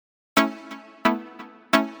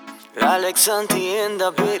Alex Santi en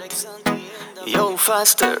the beat. Yo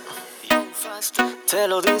faster. Te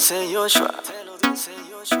lo dice Joshua.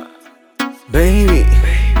 Baby,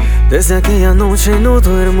 desde aquella noche no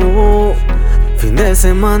duermo. Fin de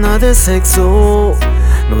semana de sexo.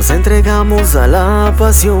 Nos entregamos a la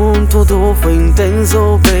pasión, todo fue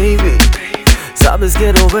intenso, baby. Sabes,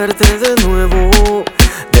 quiero verte de nuevo.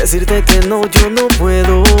 Decirte que no, yo no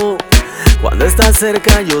puedo. Cuando estás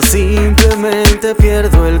cerca yo simplemente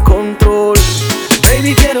pierdo el control.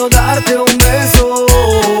 Baby, quiero darte un beso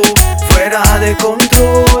fuera de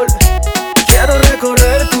control. Quiero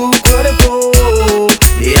recorrer tu cuerpo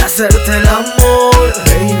y hacerte el amor,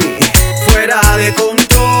 baby. Fuera de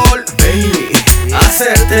control, baby.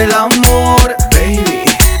 Hacerte el amor, baby.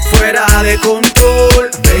 Fuera de control,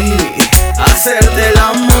 baby. Hacerte el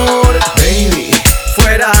amor, baby.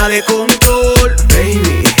 Fuera de control,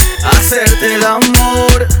 baby. Hacerte el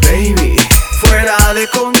amor, baby. Fuera de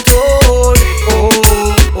control, oh,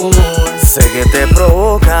 oh. Sé que te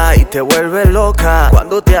provoca y te vuelve loca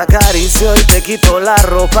cuando te acaricio y te quito la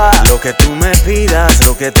ropa. Lo que tú me pidas,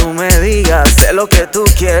 lo que tú me digas, sé lo que tú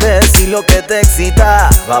quieres y lo que te excita.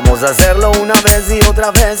 Vamos a hacerlo una vez y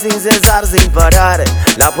otra vez sin cesar, sin parar.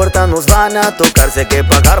 La puerta nos van a tocar, sé que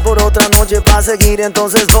pagar por otra noche para seguir,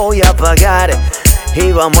 entonces voy a pagar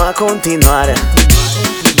y vamos a continuar.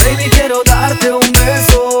 Baby, quiero darte un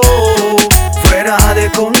beso fuera de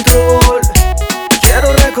control.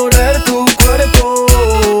 Quiero recorrer tu cuerpo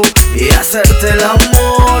y hacerte el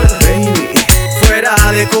amor, baby. Fuera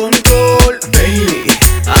de control, baby.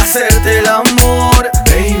 Hacerte el amor,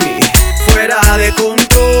 baby. Fuera de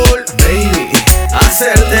control, baby.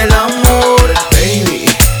 Hacerte el amor, baby.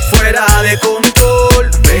 Fuera de control,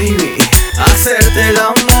 baby. Hacerte el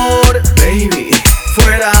amor, baby.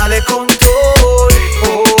 Fuera de control,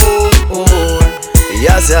 oh, oh.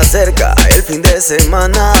 Ya se acerca el fin de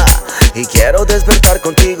semana y quiero despertar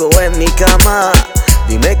contigo en mi cama.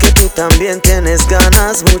 Dime que tú también tienes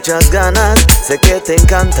ganas, muchas ganas. Sé que te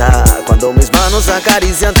encanta cuando mis manos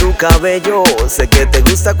acarician tu cabello. Sé que te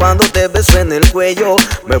gusta cuando te beso en el cuello.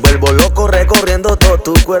 Me vuelvo loco recorriendo todo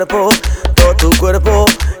tu cuerpo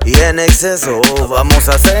y en exceso. Vamos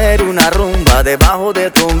a hacer una rumba debajo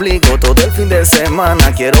de tu ombligo. Todo el fin de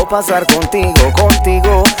semana quiero pasar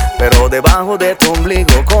contigo, pero debajo de tu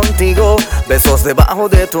ombligo, contigo. Besos debajo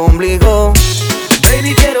de tu ombligo.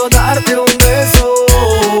 Baby, quiero darte un beso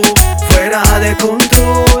fuera de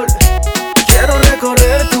control. Quiero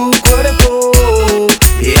recorrer tu cuerpo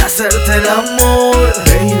y hacerte el amor,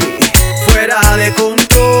 baby. Fuera de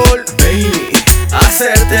control, baby.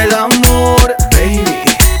 Hacerte el amor, baby.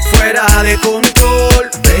 Fuera de control,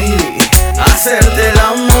 baby. Hacerte el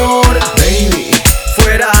amor, baby.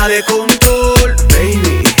 Fuera de control,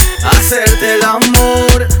 baby. Hacerte el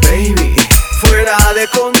amor, baby. Fuera de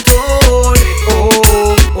control,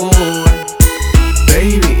 oh, oh.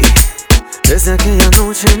 Baby, desde aquella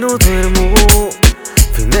noche no duermo.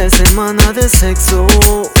 Fin de semana de sexo.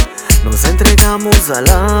 Nos entregamos a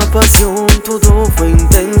la pasión, todo fue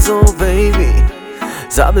intenso, baby.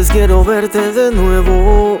 Sabes, quiero verte de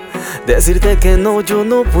nuevo. Decirte que no, yo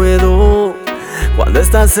no puedo. Cuando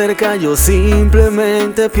estás cerca yo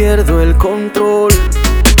simplemente pierdo el control.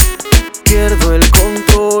 Pierdo el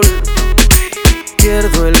control.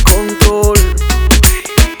 Pierdo el control.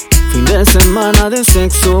 Fin de semana de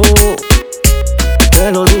sexo.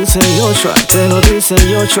 Te lo dice Joshua, te lo dice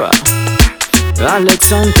Joshua. Alex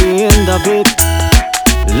Santi en the beat.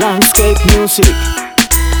 Landscape music.